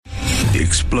the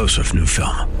explosive new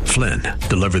film, Flynn,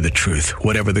 deliver the truth,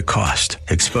 whatever the cost,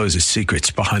 exposes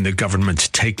secrets behind the government's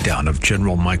takedown of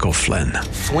General Michael Flynn.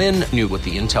 Flynn knew what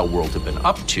the intel world had been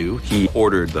up to. He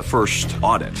ordered the first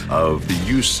audit of the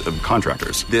use of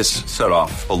contractors. This set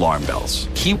off alarm bells.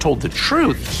 He told the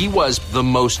truth. He was the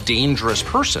most dangerous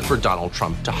person for Donald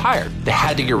Trump to hire. They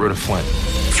had to get rid of Flynn.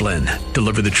 Flynn,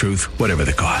 deliver the truth, whatever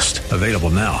the cost. Available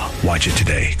now. Watch it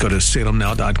today. Go to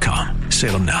salemnow.com.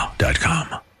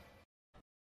 salemnow.com.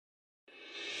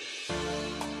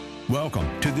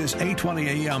 Welcome to this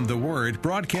 8:20 a.m. The Word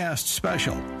broadcast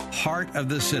special, Heart of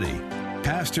the City.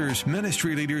 Pastors,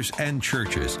 ministry leaders, and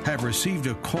churches have received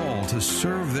a call to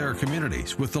serve their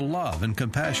communities with the love and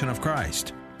compassion of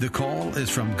Christ. The call is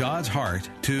from God's heart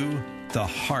to the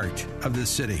heart of the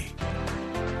city.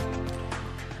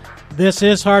 This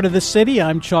is Heart of the City.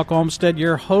 I'm Chuck Olmstead,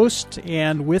 your host,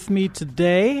 and with me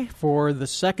today for the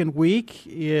second week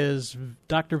is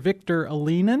Dr. Victor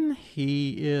Alinen.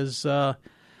 He is a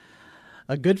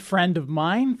good friend of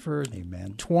mine for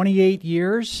 28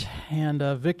 years. And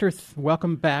Victor,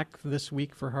 welcome back this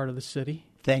week for Heart of the City.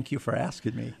 Thank you for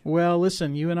asking me. Well,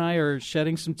 listen, you and I are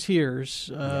shedding some tears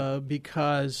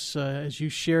because, as you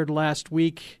shared last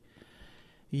week,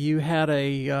 you had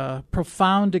a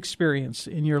profound experience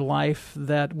in your life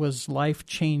that was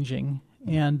life-changing.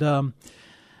 And,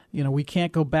 we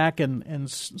can't go back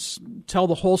and tell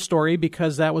the whole story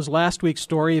because that was last week's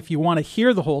story. If you want to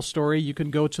hear the whole story, you can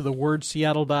go to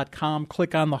thewordseattle.com,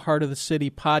 click on the Heart of the City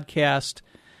podcast,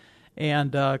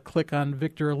 and click on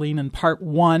Victor Alinen Part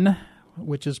 1,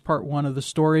 which is Part 1 of the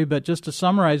story. But just to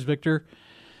summarize, Victor,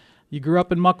 you grew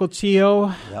up in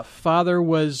Mukilteo. Yep. Father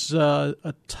was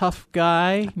a tough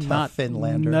guy. Tough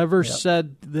Finlander. Never Yep.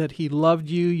 said that he loved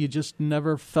you. You just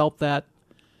never felt that.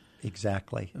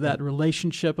 Exactly. That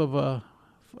relationship of a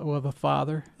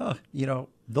father. Oh,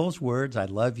 those words, I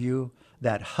love you,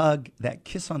 that hug, that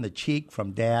kiss on the cheek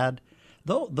from Dad,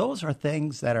 those are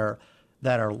things that are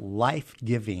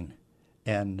life-giving.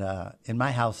 And in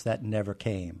my house, that never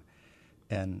came.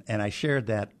 And I shared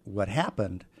that what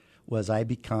happened was I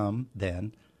become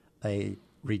then a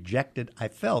rejected, I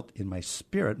felt in my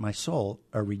spirit, my soul,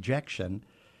 a rejection,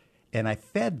 and I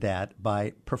fed that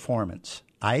by performance.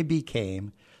 I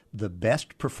became the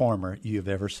best performer you've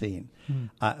ever seen.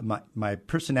 My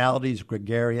personality is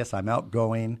gregarious. I'm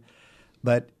outgoing,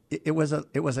 but it was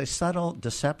a subtle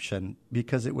deception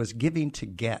because it was giving to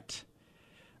get.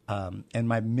 And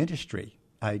my ministry,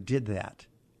 I did that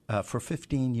for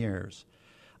 15 years.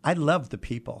 I loved the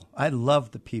people. I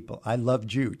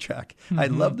loved you, Chuck. Mm-hmm. I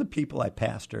loved the people I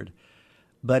pastored.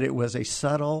 But it was a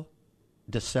subtle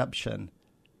deception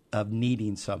of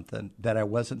needing something that I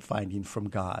wasn't finding from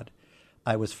God.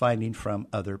 I was finding from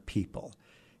other people.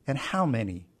 And how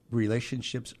many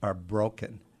relationships are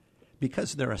broken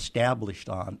because they're established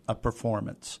on a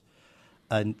performance,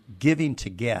 and giving to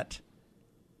get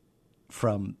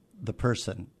from the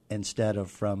person instead of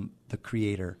from the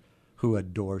Creator who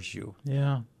adores you.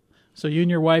 Yeah. So you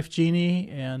and your wife, Jeannie,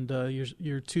 and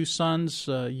your two sons,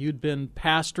 you'd been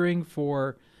pastoring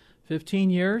for 15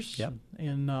 years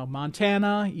in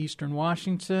Montana, Eastern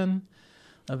Washington,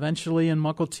 eventually in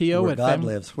Mukilteo. Where God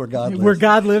lives. Where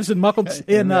God lives in Montana?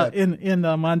 No, in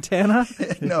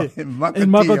Mukilteo. In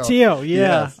Mukilteo,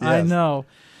 yeah, yes. I know.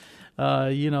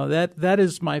 That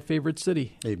is my favorite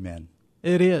city. Amen.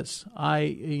 It is.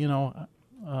 We're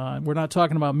not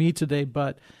talking about me today,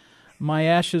 but my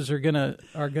ashes are gonna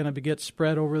get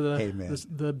spread over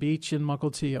the beach in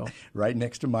Mukilteo. Right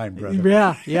next to mine,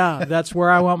 brother. Yeah. That's where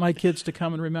I want my kids to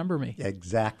come and remember me.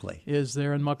 Exactly. Is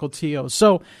there in Mukilteo.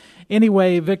 So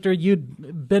anyway, Victor,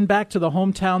 you'd been back to the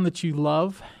hometown that you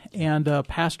love and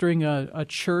pastoring a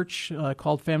church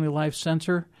called Family Life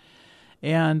Center.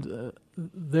 And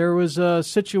there was a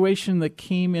situation that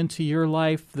came into your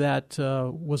life that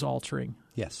was altering.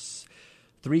 Yes.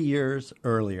 3 years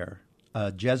earlier,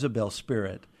 a Jezebel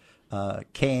spirit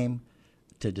came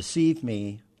to deceive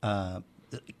me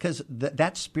because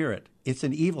that spirit, it's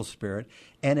an evil spirit,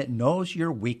 and it knows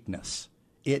your weakness.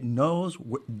 It knows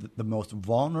the most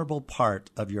vulnerable part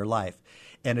of your life.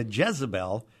 And a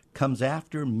Jezebel comes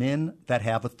after men that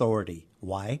have authority.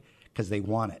 Why? Because they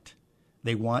want it.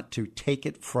 They want to take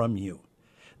it from you.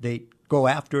 They go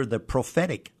after the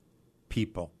prophetic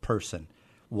person.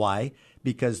 Why?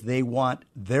 Because they want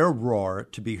their roar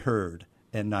to be heard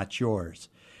and not yours.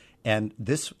 And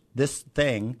this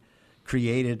thing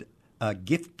created a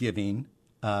gift giving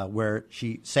where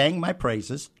she sang my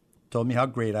praises, told me how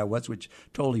great I was, which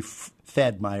totally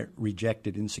fed my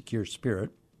rejected, insecure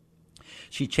spirit.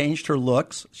 She changed her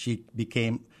looks. She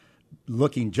became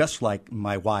looking just like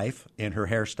my wife in her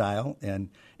hairstyle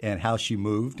and how she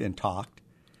moved and talked.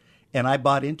 And I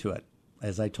bought into it.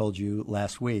 As I told you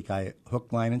last week, I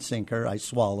hook, line, and sinker. I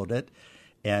swallowed it.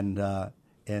 And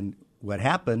what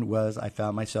happened was I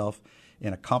found myself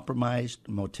in a compromised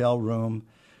motel room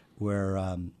where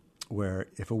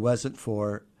if it wasn't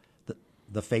for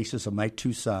the faces of my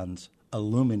two sons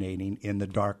illuminating in the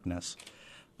darkness,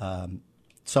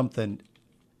 something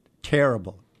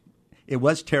terrible. It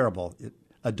was terrible.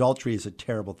 Adultery is a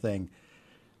terrible thing,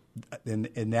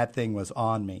 and that thing was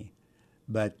on me.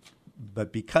 But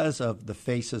because of the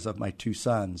faces of my two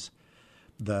sons,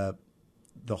 the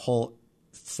whole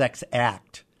sex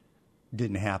act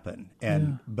didn't happen.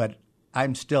 But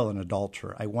I'm still an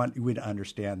adulterer. I want you to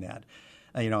understand that.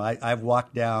 I've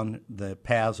walked down the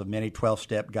paths of many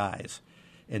 12-step guys,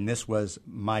 and this was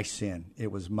my sin.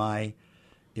 It was my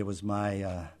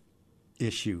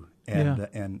issue,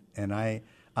 and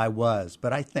I was.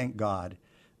 But I thank God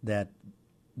that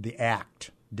the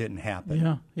act didn't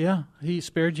happen. Yeah. He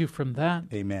spared you from that.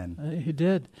 Amen. He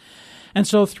did. And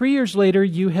so 3 years later,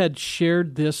 you had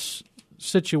shared this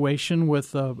situation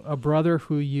with a brother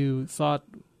who you thought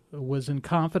was in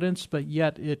confidence, but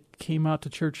yet it came out to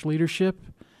church leadership.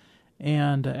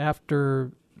 And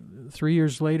after 3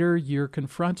 years later, you're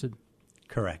confronted.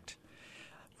 Correct.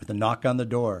 With a knock on the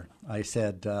door. I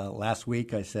said last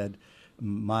week,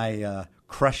 my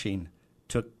crushing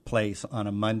took place on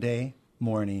a Monday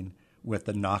morning with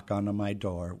a knock on my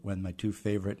door when my two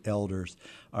favorite elders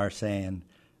are saying,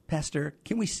 "Pastor,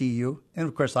 can we see you?" And,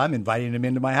 of course, I'm inviting them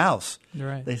into my house.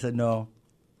 Right. They said, "No,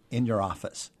 in your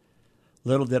office."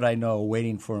 Little did I know,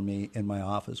 waiting for me in my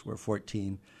office were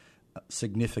 14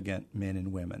 significant men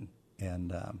and women.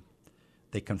 And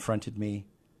they confronted me.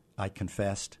 I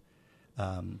confessed.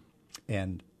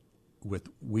 And with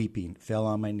weeping, fell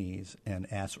on my knees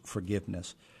and asked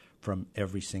forgiveness from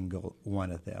every single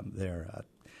one of them.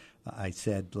 I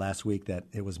said last week that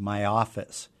it was my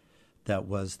office that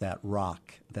was that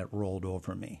rock that rolled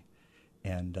over me.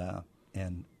 And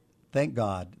thank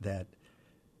God that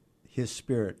His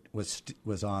Spirit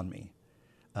was on me.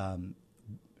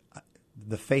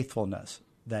 The faithfulness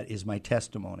that is my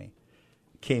testimony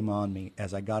came on me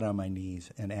as I got on my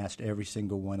knees and asked every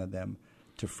single one of them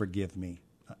to forgive me.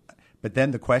 But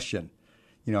then the question,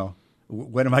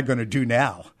 what am I going to do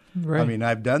now? Right. I mean,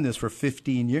 I've done this for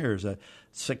 15 years,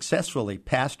 successfully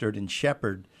pastored and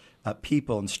shepherded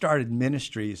people and started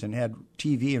ministries and had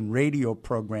TV and radio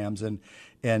programs.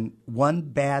 And one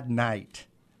bad night,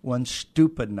 one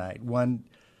stupid night, one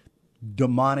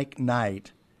demonic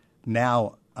night,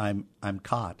 now I'm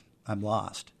caught. I'm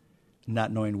lost,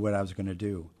 not knowing what I was going to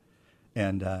do.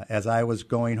 And as I was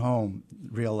going home,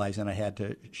 realizing I had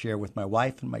to share with my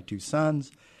wife and my two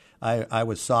sons, I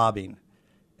was sobbing.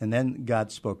 And then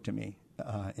God spoke to me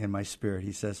in my spirit.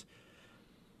 He says,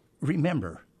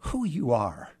 "Remember who you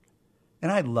are."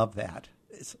 And I love that.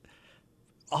 It's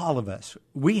all of us.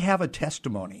 We have a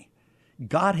testimony.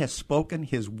 God has spoken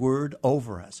His word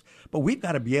over us. But we've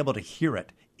got to be able to hear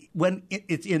it. When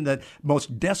it's in the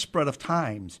most desperate of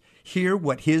times, hear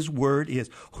what His word is.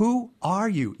 Who are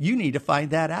you? You need to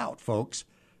find that out, folks.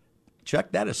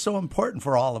 Chuck, that is so important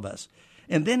for all of us.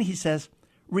 And then He says,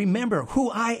 "Remember who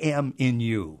I am in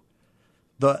you,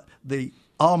 the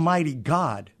Almighty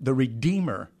God, the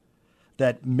Redeemer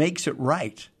that makes it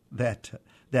right, that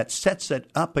sets it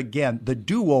up again, the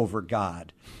do-over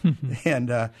God."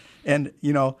 And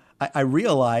I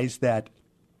realized that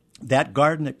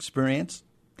garden experience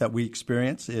that we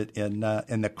experienced in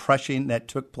the crushing that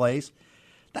took place,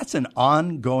 that's an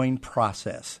ongoing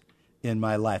process in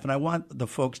my life. And I want the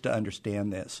folks to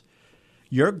understand this.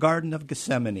 Your Garden of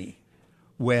Gethsemane,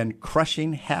 when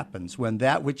crushing happens, when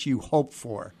that which you hoped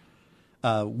for,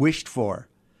 wished for,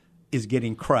 is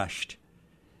getting crushed,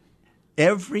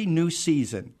 every new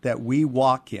season that we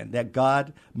walk in, that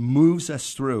God moves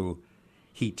us through,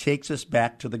 He takes us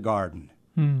back to the garden.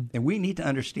 And we need to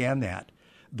understand that.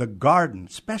 The garden,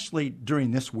 especially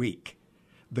during this week,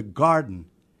 the garden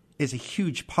is a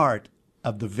huge part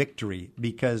of the victory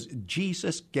because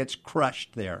Jesus gets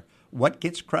crushed there. What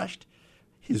gets crushed?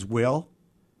 His will.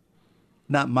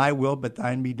 Not my will, but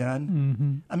thine be done.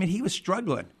 Mm-hmm. I mean, He was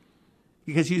struggling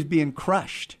because He was being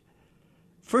crushed.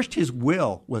 First, His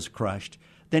will was crushed.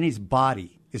 Then His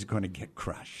body is going to get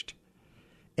crushed.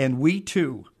 And we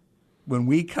too, when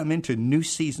we come into new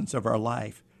seasons of our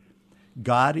life,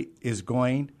 God is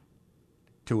going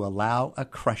to allow a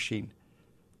crushing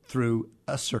through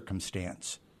a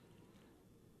circumstance.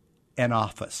 An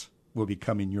office will be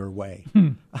coming your way.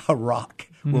 A rock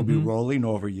will be rolling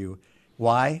over you.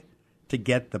 Why? to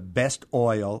get the best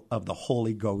oil of the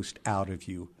Holy Ghost out of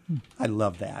you. I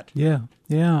love that. Yeah,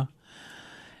 yeah.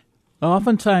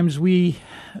 Oftentimes we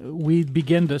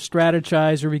begin to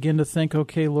strategize or begin to think,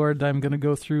 okay, Lord, I'm going to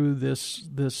go through this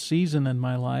season in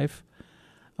my life,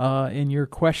 and you're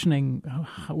questioning,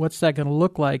 what's that going to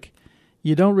look like?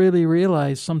 You don't really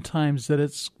realize sometimes that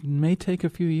it may take a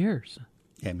few years.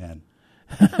 Amen.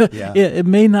 Yeah. It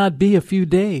may not be a few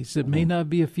days. It may not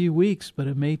be a few weeks, but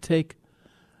it may take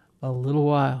a little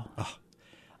while. Oh,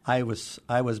 I was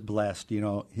blessed. You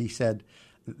know, he said,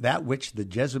 that which the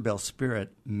Jezebel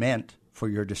spirit meant for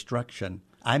your destruction,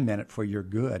 I meant it for your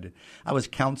good. I was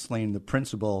counseling the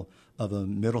principal of a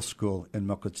middle school in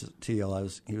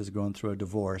Mukilteo. He was going through a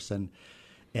divorce, and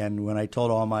when I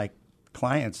told all my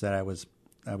clients that I was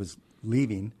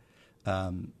leaving,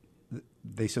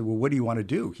 they said, "Well, what do you want to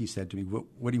do?" He said to me,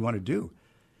 "What do you want to do?"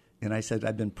 And I said,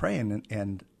 "I've been praying,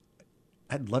 and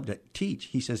I'd love to teach."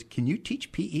 He says, "Can you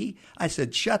teach PE?" I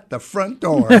said, "Shut the front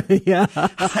door." Yeah.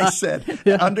 I said,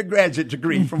 "Undergraduate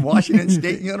degree from Washington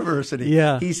State University."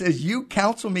 Yeah. He says, "You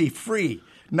counsel me free.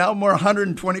 No more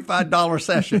 $125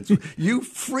 sessions. You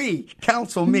free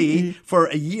counsel me for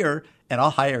a year, and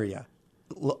I'll hire you."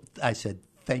 I said,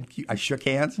 "Thank you." I shook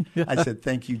hands. Yeah. I said,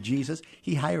 "Thank you, Jesus."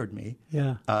 He hired me.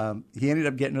 Yeah. He ended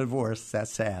up getting a divorce.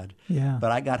 That's sad. Yeah.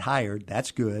 But I got hired.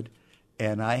 That's good.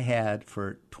 And I had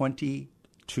for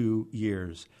 22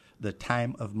 years the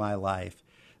time of my life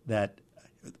that,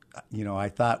 I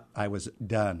thought I was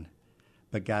done.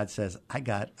 But God says, "I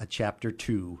got a chapter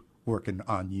 2 working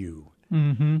on you."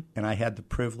 Mm-hmm. And I had the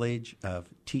privilege of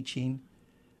teaching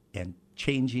and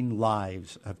changing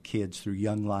lives of kids through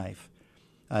Young Life.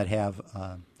 I'd have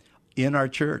in our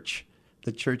church,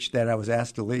 the church that I was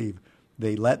asked to leave,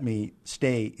 they let me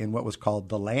stay in what was called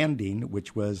the Landing,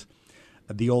 which was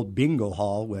the old bingo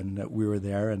hall when we were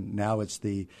there, and now it's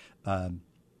the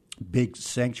big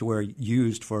sanctuary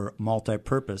used for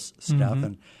multi-purpose stuff,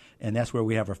 Mm-hmm. and that's where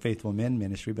we have our Faithful Men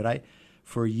ministry. But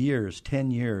for years,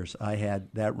 10 years, I had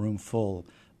that room full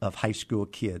of high school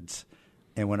kids.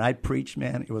 And when I preached,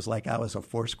 man, it was like I was a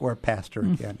foursquare pastor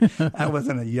again. I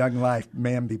wasn't a Young Life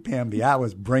mamby-pamby. I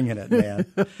was bringing it, man.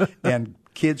 And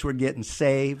kids were getting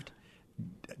saved.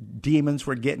 Demons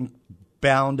were getting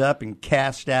bound up and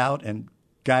cast out. And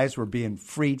guys were being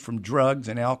freed from drugs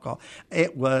and alcohol.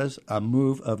 It was a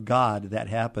move of God that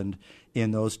happened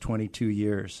in those 22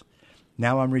 years.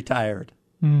 Now I'm retired,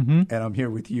 Mm-hmm. and I'm here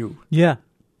with you. Yeah.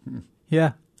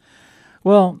 Yeah.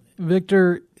 Well,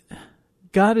 Victor,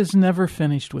 God is never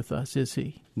finished with us, is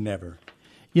he? Never.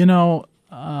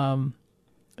 I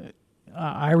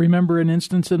remember an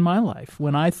instance in my life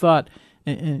when I thought,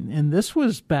 and this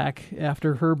was back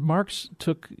after Herb Marks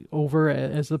took over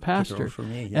as the pastor. Took over for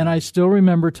me, yeah. And I still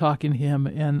remember talking to him,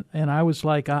 and I was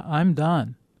like, I'm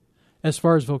done as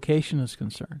far as vocation is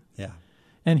concerned. Yeah.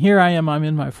 And here I am, I'm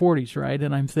in my 40s, right?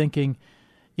 And I'm thinking,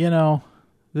 my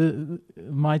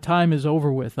time is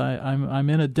over with. I'm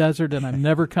in a desert and I'm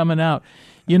never coming out.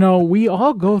 We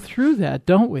all go through that,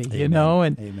 don't we? Amen.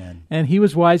 And Amen. And he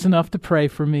was wise enough to pray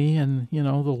for me, and the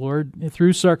Lord,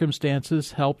 through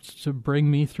circumstances, helped to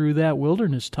bring me through that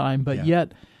wilderness time. But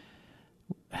yet,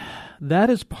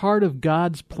 that is part of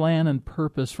God's plan and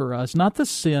purpose for us. Not the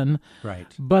sin, Right.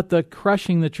 but the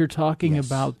crushing that you're talking Yes,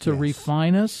 about to yes.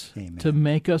 refine us, Amen. to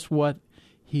make us what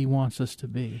he wants us to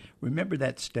be. Remember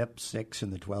that step 6 in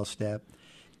the 12th step?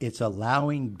 It's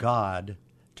allowing God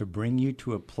to bring you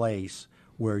to a place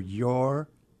where your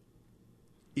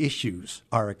issues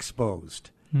are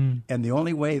exposed. And the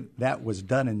only way that was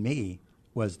done in me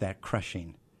was that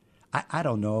crushing. I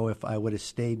don't know if I would have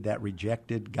stayed that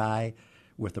rejected guy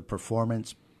with a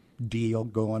performance deal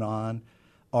going on,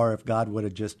 or if God would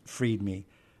have just freed me.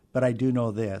 But I do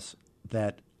know this,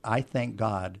 that I thank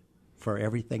God for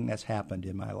everything that's happened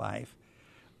in my life.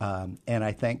 And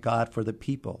I thank God for the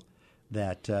people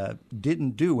that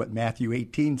didn't do what Matthew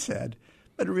 18 said,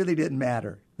 but it really didn't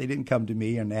matter. They didn't come to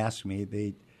me and ask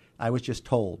me. I was just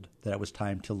told that it was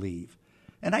time to leave.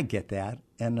 And I get that.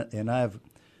 And I've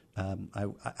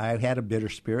had a bitter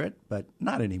spirit, but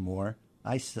not anymore.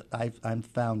 I've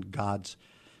found God's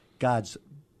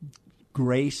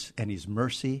grace and his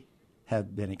mercy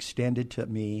have been extended to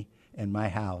me and my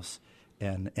house,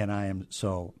 and I am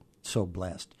so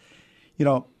blessed.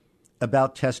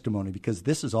 About testimony, because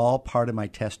this is all part of my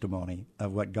testimony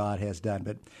of what God has done.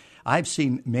 But I've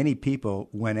seen many people,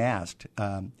 when asked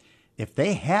if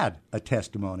they had a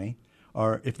testimony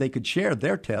or if they could share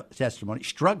their testimony,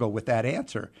 struggle with that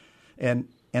answer. And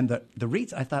the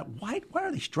reason, I thought, why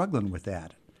are they struggling with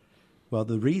that? Well,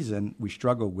 the reason we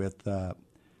struggle with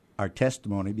our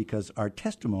testimony, because our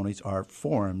testimonies are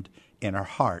formed in our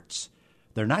hearts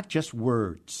They're not just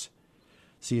words.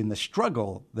 See, in the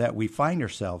struggle that we find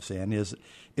ourselves in is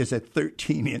a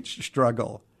 13-inch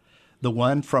struggle, the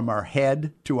one from our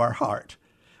head to our heart.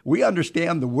 We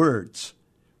understand the words.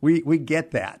 We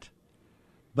get that.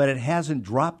 But it hasn't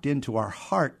dropped into our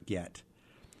heart yet.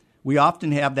 We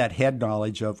often have that head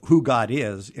knowledge of who God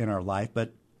is in our life,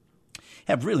 but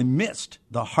have really missed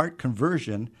the heart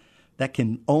conversion that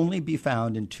can only be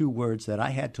found in 2 words that I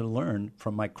had to learn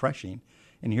from my crushing.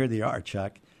 And here they are,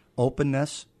 Chuck: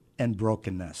 openness and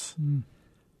brokenness.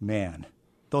 Man,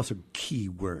 those are key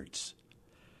words.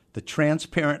 The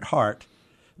transparent heart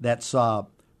that saw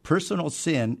personal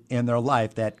sin in their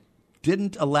life that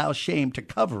didn't allow shame to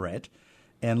cover it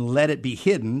and let it be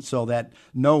hidden so that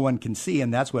no one can see,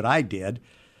 and that's what I did.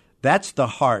 That's the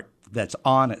heart that's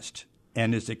honest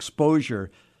and is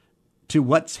exposure to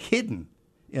what's hidden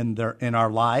in our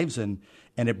lives, and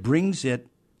it brings it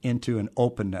into an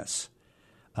openness.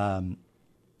 And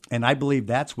I believe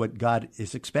that's what God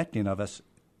is expecting of us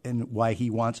and why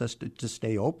he wants us to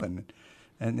stay open.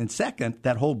 And second,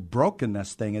 that whole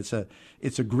brokenness thing,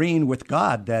 it's agreeing with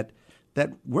God that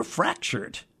we're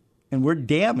fractured and we're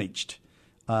damaged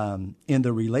in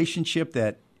the relationship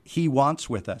that he wants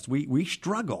with us. We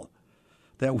struggle,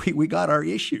 that we got our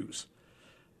issues,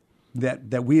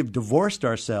 that we have divorced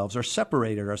ourselves or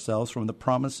separated ourselves from the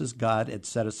promises God had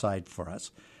set aside for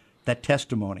us. That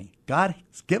testimony. God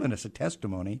has given us a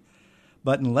testimony,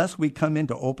 but unless we come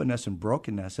into openness and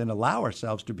brokenness and allow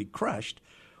ourselves to be crushed,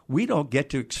 we don't get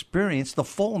to experience the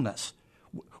fullness.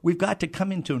 We've got to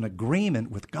come into an agreement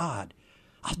with God.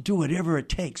 I'll do whatever it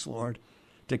takes, Lord,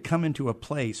 to come into a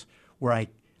place where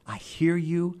I hear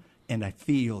you and I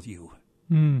feel you.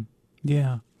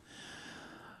 Yeah.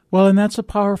 Well, and that's a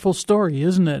powerful story,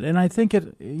 isn't it? And I think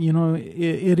it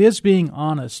is being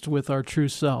honest with our true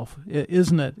self,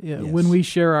 isn't it? Yes. When we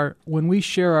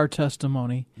share our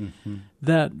testimony,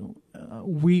 that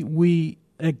we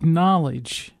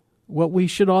acknowledge what we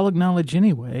should all acknowledge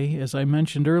anyway. As I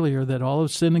mentioned earlier, that all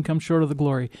have sinned and come short of the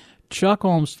glory. Chuck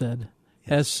Olmsted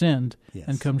has sinned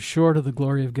and come short of the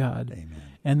glory of God. Amen.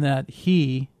 And that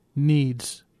he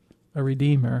needs a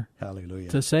Redeemer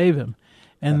to save him.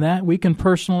 And that we can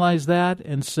personalize that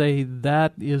and say,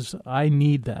 that is, I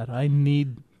need that. I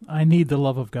need the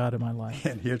love of God in my life.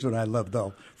 And here's what I love,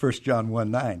 though. 1 John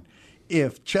 1:9.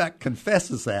 If Chuck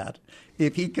confesses that,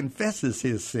 if he confesses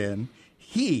his sin,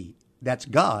 he, that's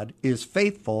God, is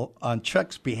faithful on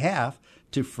Chuck's behalf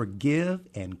to forgive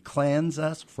and cleanse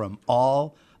us from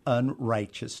all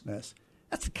unrighteousness.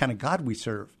 That's the kind of God we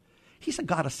serve. He's a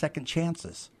God of second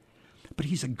chances. But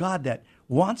he's a God that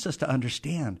wants us to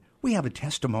understand we have a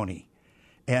testimony.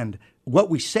 And what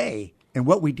we say and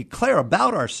what we declare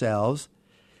about ourselves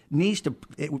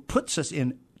it puts us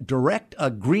in direct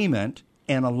agreement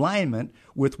and alignment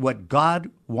with what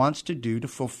God wants to do to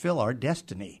fulfill our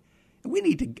destiny. And we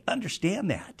need to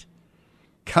understand that.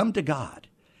 Come to God.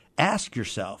 Ask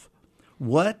yourself,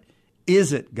 what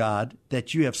is it, God,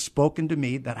 that you have spoken to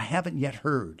me that I haven't yet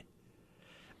heard?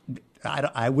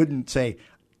 I wouldn't say,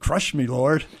 crush me,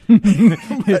 Lord. But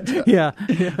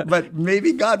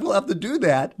maybe God will have to do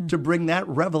that to bring that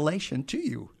revelation to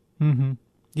you. Mm-hmm.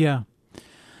 Yeah.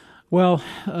 Well,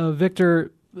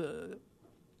 Victor,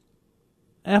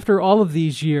 after all of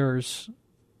these years,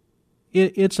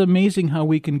 it's amazing how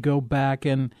we can go back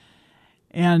and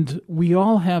we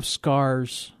all have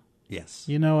scars. Yes.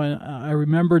 You know, and I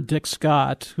remember Dick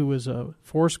Scott, who was a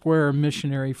Foursquare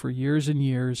missionary for years and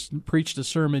years, preached a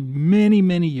sermon many,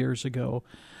 many years ago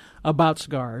about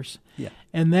scars. Yeah.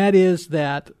 And that is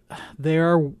that they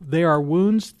are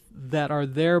wounds that are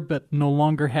there but no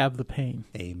longer have the pain.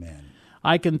 Amen.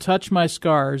 I can touch my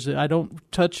scars. I don't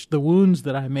touch the wounds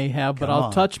that I may have, but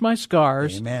I'll touch my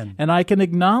scars. Amen. And I can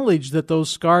acknowledge that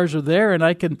those scars are there, and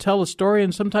I can tell a story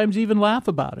and sometimes even laugh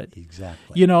about it.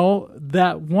 Exactly. You know,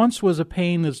 that once was a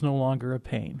pain is no longer a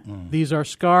pain. These are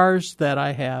scars that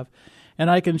I have,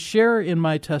 and I can share in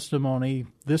my testimony,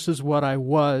 this is what I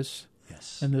was,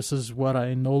 and this is what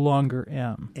I no longer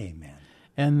am. Amen.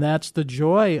 And that's the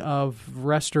joy of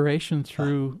restoration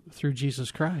through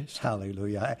Jesus Christ.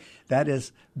 Hallelujah. That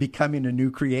is becoming a new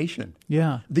creation.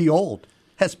 Yeah. The old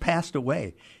has passed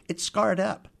away. It's scarred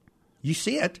up. You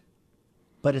see it,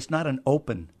 but it's not an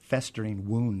open, festering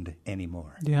wound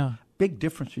anymore. Yeah. Big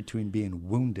difference between being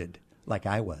wounded like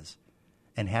I was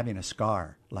and having a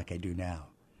scar like I do now.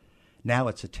 Now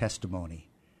it's a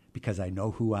testimony because I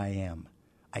know who I am.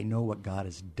 I know what God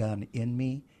has done in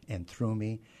me and through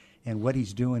me, and what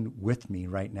he's doing with me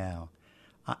right now.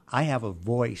 I have a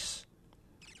voice.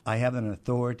 I have an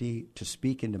authority to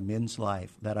speak into men's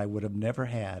life that I would have never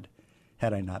had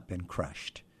I not been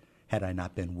crushed, had I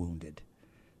not been wounded.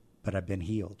 but I've been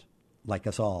healed, like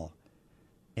us all.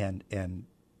 And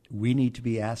we need to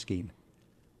be asking,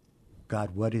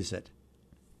 God, what is it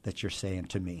that you're saying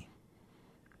to me?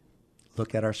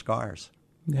 Look at our scars.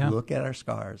 Yeah. Look at our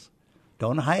scars.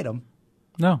 Don't hide them.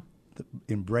 No.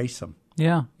 Embrace them.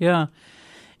 Yeah, yeah.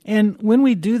 And when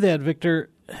we do that, Victor,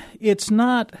 it's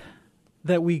not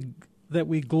that we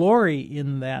glory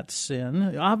in that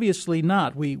sin. Obviously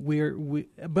not.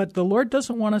 But the Lord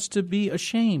doesn't want us to be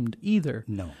ashamed either.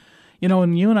 No.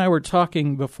 And you and I were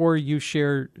talking before you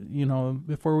shared,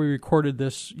 before we recorded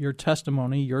this, your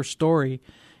testimony, your story.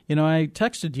 I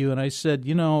texted you and I said,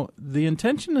 the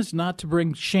intention is not to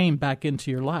bring shame back into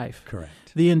your life.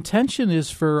 Correct. The intention is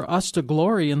for us to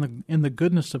glory in the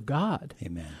goodness of God.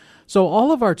 Amen. So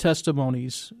all of our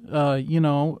testimonies, there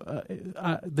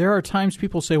are times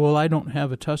people say, well, I don't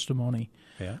have a testimony.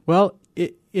 Yeah. Well,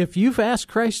 if you've asked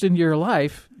Christ into your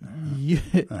life, you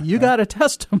got a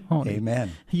testimony.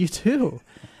 Amen. You do.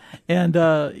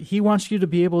 And he wants you to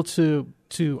be able to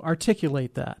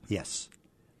articulate that. Yes.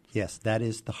 Yes, that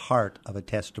is the heart of a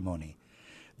testimony,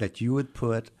 that you would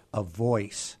put a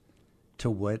voice to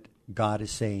what God is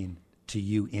saying to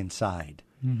you inside.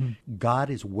 Mm-hmm. God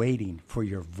is waiting for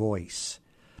your voice.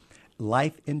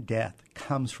 Life and death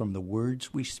comes from the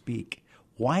words we speak.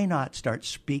 Why not start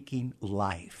speaking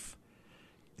life?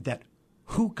 That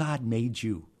who God made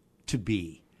you to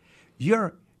be.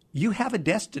 You have a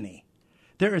destiny.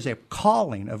 There is a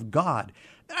calling of God.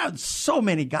 So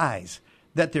many guys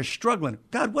that they're struggling.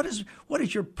 God, what is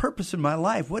your purpose in my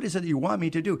life? What is it that you want me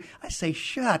to do? I say,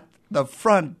 shut the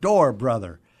front door,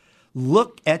 brother.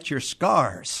 Look at your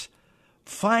scars.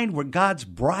 Find where God's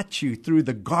brought you through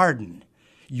the garden,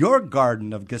 your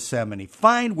garden of Gethsemane.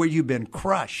 Find where you've been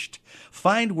crushed.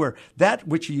 Find where that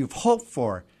which you've hoped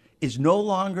for is no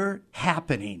longer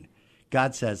happening.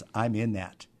 God says, I'm in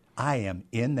that. I am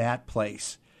in that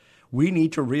place. We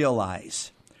need to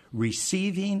realize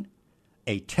receiving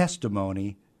a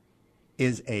testimony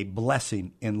is a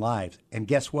blessing in lives. And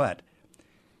guess what?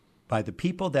 By the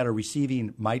people that are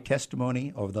receiving my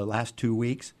testimony over the last 2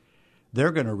 weeks,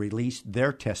 they're going to release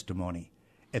their testimony.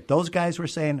 If those guys were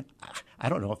saying, I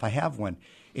don't know if I have one,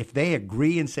 if they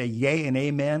agree and say yay and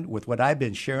amen with what I've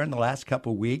been sharing the last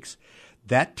couple of weeks,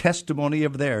 that testimony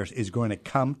of theirs is going to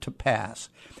come to pass.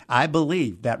 I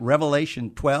believe that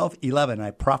Revelation 12:11, I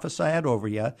prophesy it over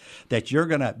you, that you're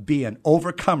going to be an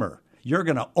overcomer. You're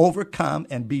going to overcome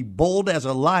and be bold as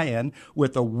a lion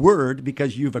with a word,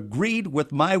 because you've agreed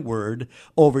with my word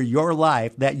over your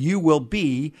life, that you will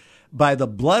be, by the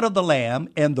blood of the Lamb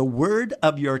and the word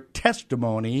of your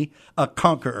testimony, a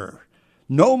conqueror.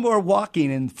 No more walking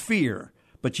in fear,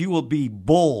 but you will be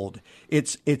bold.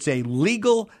 It's a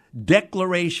legal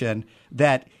declaration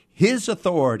that his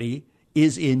authority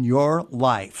is in your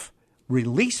life.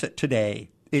 Release it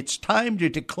today. It's time to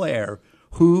declare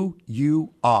who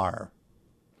you are.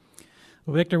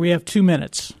 Well, Victor, we have 2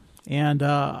 minutes, and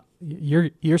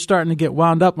you're starting to get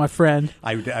wound up, my friend.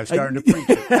 I was starting to preach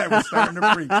it. I was starting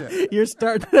to preach it.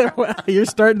 You're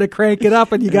starting to crank it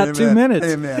up, and you got Amen. 2 minutes.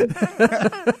 Amen.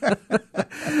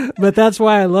 But that's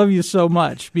why I love you so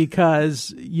much,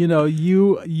 because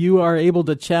you are able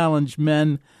to challenge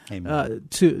men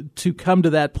to come to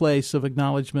that place of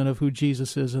acknowledgement of who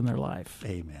Jesus is in their life.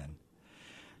 Amen.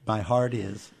 My heart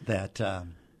is that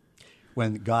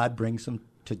when God brings them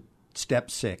to step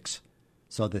 6,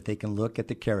 so that they can look at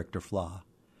the character flaw,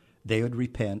 they would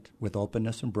repent with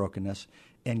openness and brokenness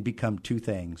and become 2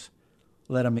 things.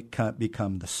 Let them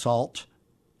become the salt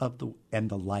and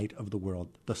the light of the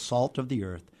world, the salt of the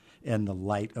earth and the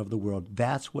light of the world.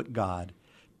 That's what God,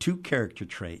 2 character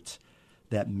traits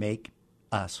that make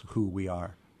us who we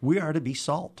are. We are to be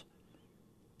salt.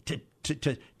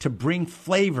 To bring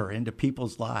flavor into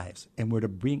people's lives, and we're to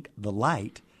bring the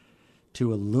light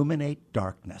to illuminate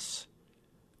darkness.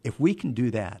 If we can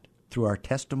do that through our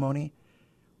testimony,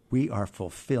 we are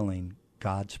fulfilling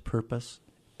God's purpose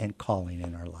and calling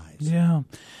in our lives. Yeah.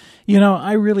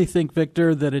 I really think,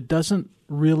 Victor, that it doesn't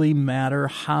really matter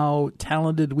how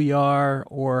talented we are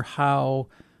or how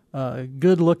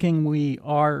good-looking we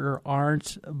are or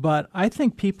aren't, but I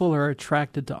think people are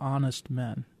attracted to honest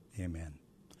men. Amen.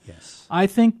 Yes. I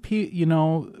think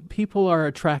people are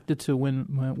attracted to when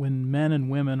men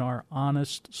and women are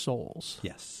honest souls.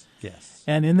 Yes. Yes.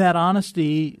 And in that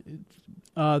honesty,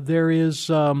 there is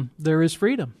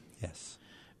freedom. Yes.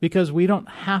 Because we don't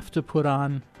have to put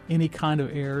on any kind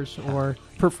of airs or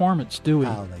performance, do we?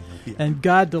 Hallelujah. And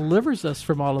God delivers us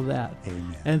from all of that.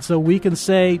 Amen. And so we can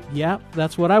say, yeah,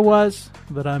 that's what I was,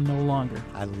 but I'm no longer.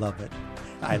 I love it.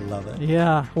 I love it.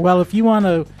 Yeah. Well, if you want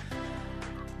to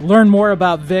learn more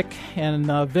about Vic and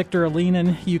Victor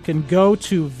Alinen, you can go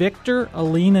to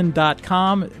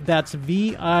victoralinen.com. That's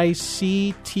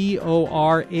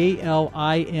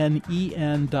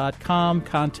VICTORALINEN.com.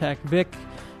 Contact Vic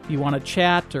if you want to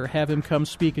chat or have him come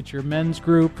speak at your men's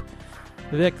group.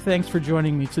 Vic, thanks for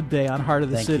joining me today on Heart of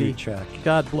the City. Thank you, Chuck.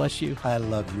 God bless you. I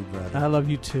love you, brother. I love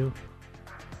you too.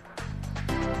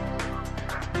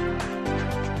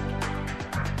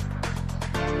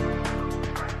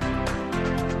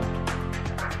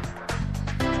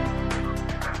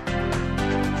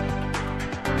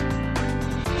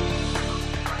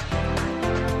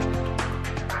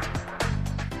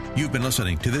 You've been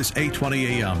listening to this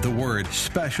 820 AM The Word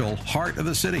special Heart of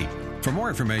the City. For more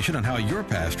information on how your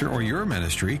pastor or your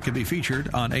ministry can be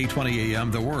featured on 820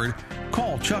 AM The Word,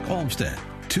 call Chuck Olmsted,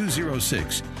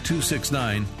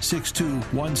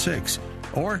 206-269-6216,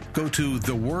 or go to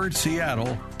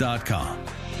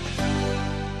thewordseattle.com.